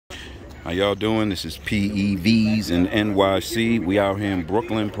How y'all doing? This is PEV'S in NYC. We out here in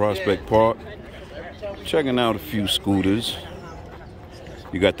Brooklyn, Prospect Park. Checking out a few scooters.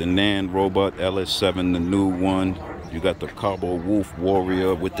 You got the Nan Robot LS7, the new one. You got the Cabo Wolf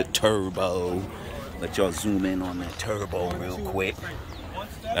Warrior with the turbo. Let y'all zoom in on that turbo real quick.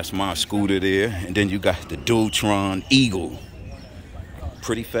 That's my scooter there. And then you got the Dultron Eagle.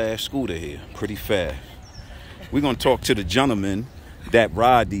 Pretty fast scooter here, pretty fast. We're gonna talk to the gentlemen that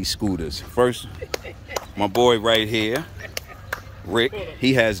ride these scooters. First, my boy right here, Rick.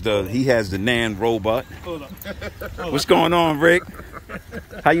 He has the Nan Robot. What's going on, Rick?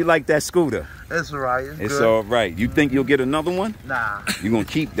 How you like that scooter? It's all right. It's all right. You think you'll get another one? Nah. You gonna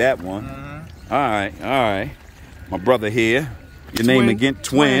keep that one? All right, all right. My brother here. Your name again,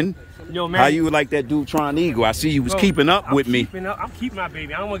 Twin. Yo, man. How you like that Dultron Eagle? I see you was keeping up with me. I'm keeping my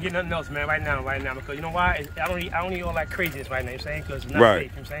baby. I don't want to get nothing else, man, right now, because you know why? I don't need all that craziness right now, you know what I'm saying? Because it's not safe, you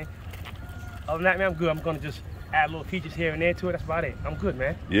know what I'm saying? Other than that, man, I'm good. I'm going to just add little features here and there to it. That's about it. I'm good,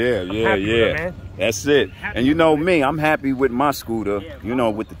 man. Yeah. It, man. That's it. And you know me, I'm happy with my scooter, you know,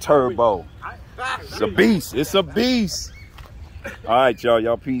 with the turbo. It's a beast. It's a beast. All right, y'all.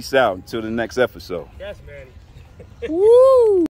 Y'all peace out until the next episode. Yes, man. Woo!